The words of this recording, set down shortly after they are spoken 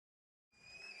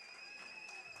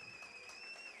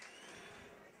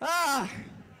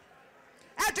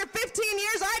After 15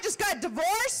 years, I just got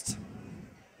divorced.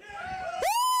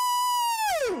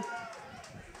 Woo!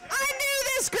 I knew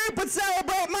this group would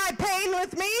celebrate my pain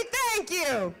with me. Thank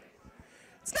you.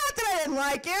 It's not that I didn't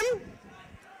like him.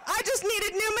 I just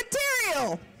needed new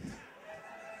material.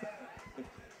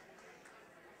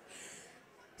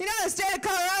 You know, in the state of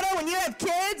Colorado, when you have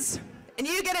kids and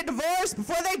you get a divorce,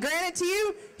 before they grant it to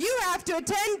you, you have to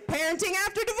attend parenting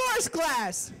after divorce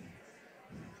class.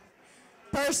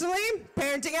 Personally,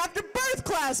 parenting after birth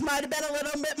class might have been a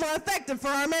little bit more effective for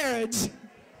our marriage.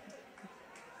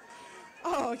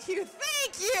 Oh, thank you.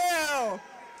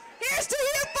 Here's to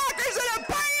you fuckers that are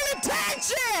paying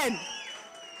attention.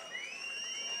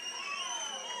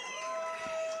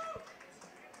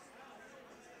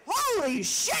 Holy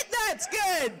shit, that's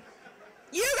good.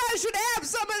 You guys should have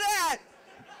some of that.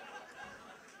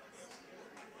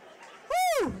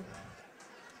 Woo.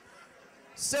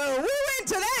 So we went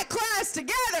to that class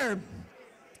together.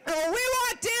 And when we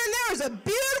walked in, there was a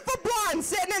beautiful blonde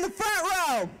sitting in the front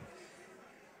row.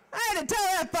 I had to tell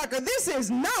that fucker, this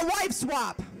is not wife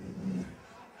swap.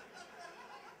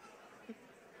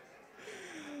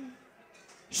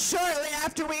 Shortly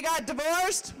after we got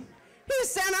divorced, he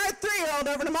sent our 3-year-old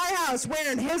over to my house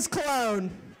wearing his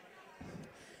cologne.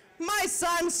 My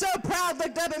son, so proud,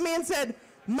 looked up at me and said,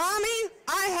 "Mommy,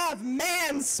 I have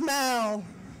man smell."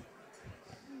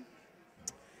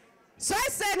 So I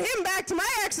sent him back to my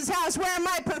ex's house wearing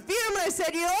my perfume, and I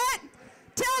said, "You know what?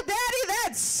 Tell Daddy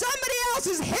that somebody else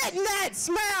is hitting that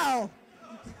smell."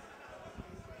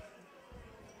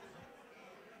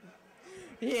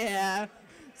 Yeah,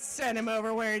 sent him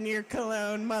over wearing your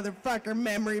cologne, motherfucker,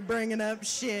 memory bringing up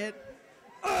shit.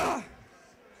 Ugh.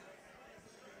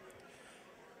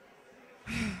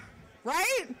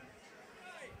 Right?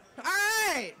 All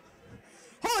right.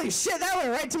 Holy shit, that went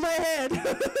right to my head. Woo!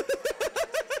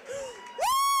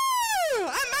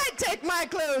 I might take my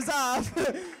clothes off.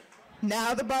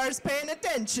 Now the bar's paying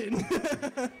attention.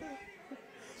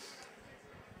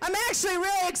 I'm actually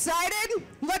really excited.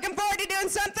 Looking forward to doing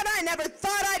something I never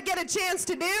thought I'd get a chance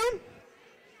to do.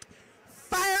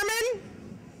 Fireman.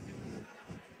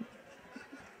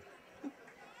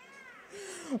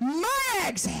 My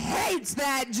ex hates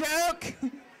that joke.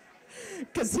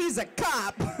 Because he's a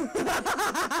cop.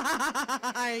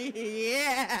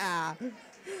 Yeah.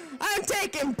 I'm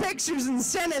taking pictures and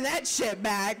sending that shit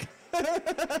back.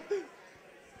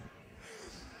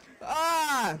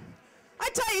 I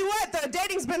tell you what, though,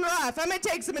 dating's been rough. I'm gonna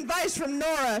take some advice from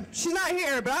Nora. She's not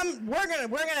here, but we're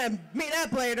gonna meet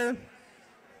up later.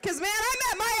 Cause man, I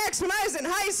met my ex when I was in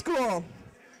high school.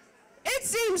 It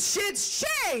seems shit's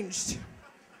changed.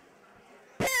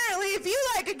 Apparently, if you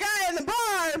like a guy in the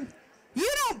bar, you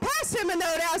don't pass him a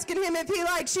note asking him if he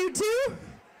likes you too.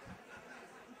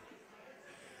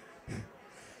 And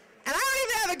I don't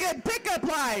even have a good pickup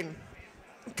line.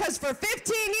 Because for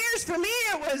 15 years, for me,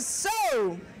 it was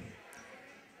so,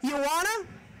 you wanna?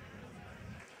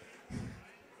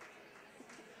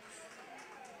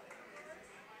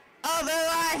 Although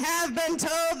I have been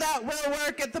told that will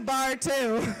work at the bar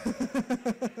too.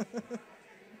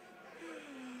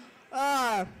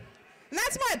 And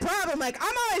that's my problem. Like,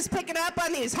 I'm always picking up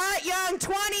on these hot, young,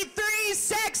 23,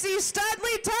 sexy,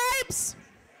 studly types.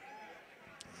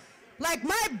 Like,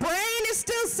 my brain is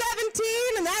still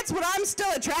 17, and that's what I'm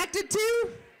still attracted to.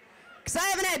 Because I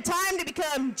haven't had time to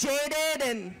become jaded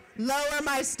and lower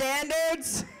my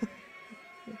standards.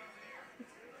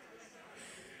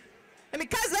 And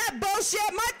because of that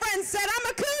bullshit, my friend said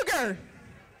I'm a cougar.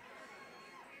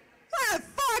 Ah,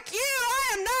 fuck you,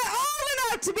 I am not old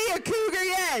enough to be a cougar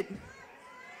yet.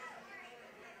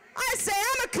 I say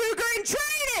I'm a cougar in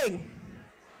training.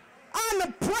 On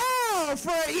the prowl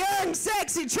for a young,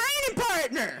 sexy training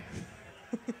partner.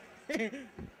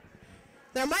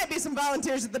 There might be some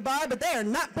volunteers at the bar, but they are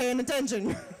not paying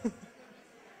attention.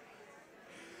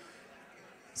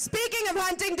 Speaking of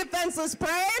hunting defenseless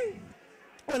prey,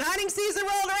 when hunting season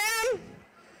rolled around,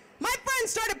 my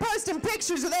friends started posting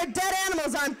pictures of their dead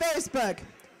animals on Facebook.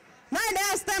 And I'd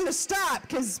asked them to stop,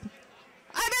 because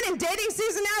I've been in dating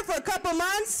season now for a couple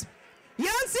months. You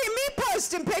don't see me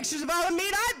posting pictures of all the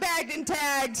meat I bagged and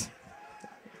tagged.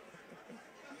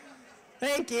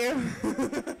 Thank you.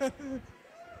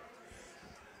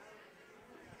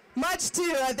 Much to,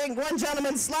 I think, one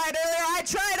gentleman's slide earlier, I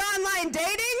tried online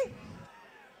dating.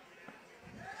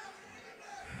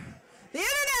 The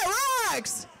internet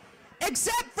rocks,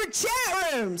 except for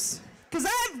chat rooms. Because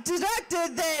I've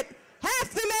deducted that half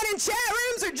the men in chat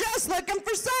rooms are just looking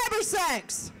for cyber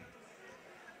sex.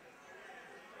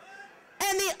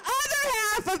 And the other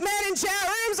half of men in chat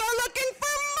rooms are looking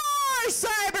for more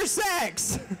cyber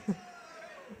sex.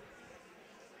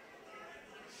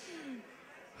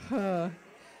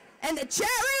 And the chat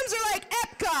rooms are like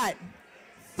Epcot,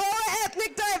 full of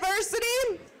ethnic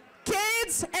diversity,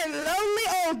 kids, and lonely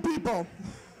old people.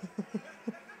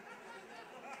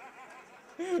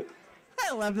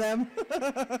 I love them.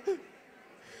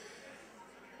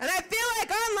 And I feel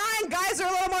like online guys are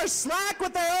a little more slack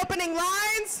with their opening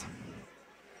lines.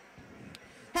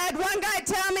 Had one guy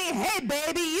tell me, "Hey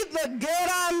baby, you'd look good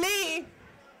on me."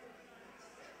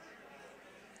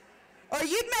 Or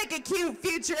 "You'd make a cute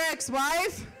future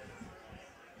ex-wife."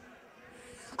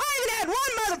 I even had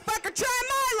one motherfucker try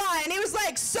my line. He was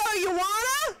like, "So you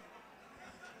wanna?"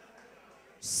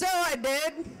 So I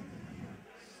did.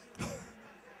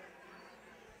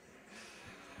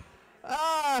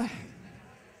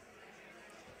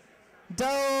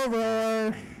 Dole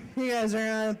roar. You guys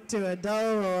are up to a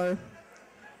dole roar.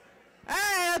 All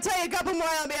right, I'll tell you a couple more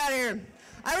and I'll be out of here.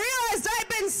 I realized I'd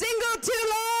been single too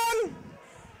long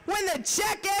when the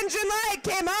check engine light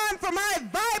came on for my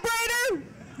vibrator,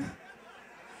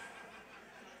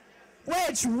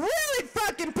 which really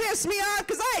fucking pissed me off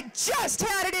because I just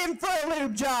had it in for a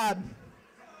lube job.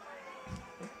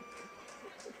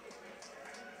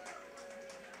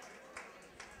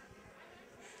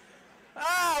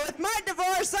 Oh, with my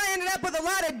divorce, I ended up with a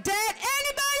lot of debt.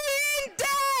 Anybody in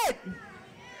debt?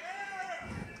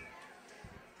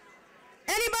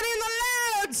 Anybody in the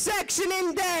loud section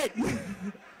in debt?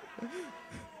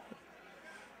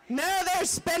 No, they're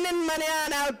spending money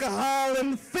on alcohol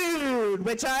and food,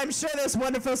 which I'm sure this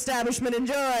wonderful establishment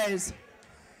enjoys.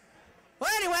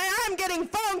 Well, anyway, I'm getting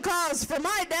phone calls for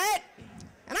my debt,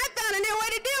 and I found a new way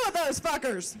to deal with those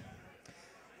fuckers.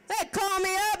 They call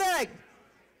me up, they're like,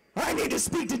 "I need to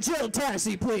speak to Jill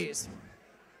Tassy, please."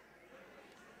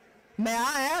 May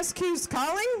I ask who's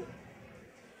calling?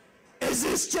 Is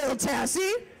this Jill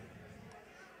Tassy?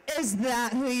 Is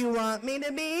that who you want me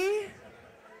to be?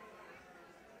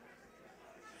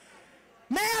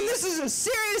 Ma'am, this is a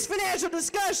serious financial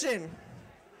discussion.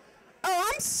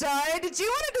 Oh, I'm sorry. Did you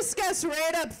want to discuss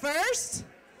rate up first?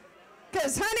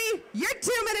 Because, honey, you're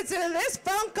 2 minutes into this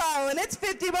phone call and it's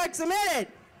 $50 a minute.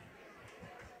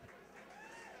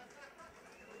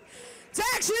 It's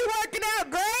actually working out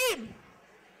great.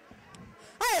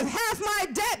 I have half my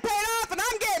debt paid off and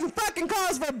I'm getting fucking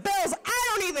calls for bills I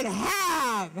don't even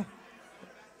have.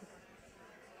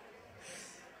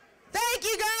 Thank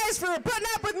you guys for putting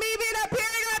up with me being up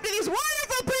here after these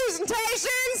wonderful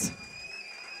presentations.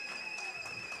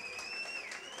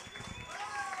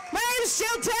 My name's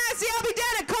Jill Tassy. I'll be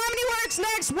down at Comedy Works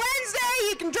next Wednesday.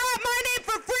 You can drop my name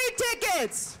for free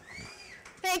tickets.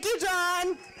 Thank you,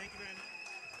 John.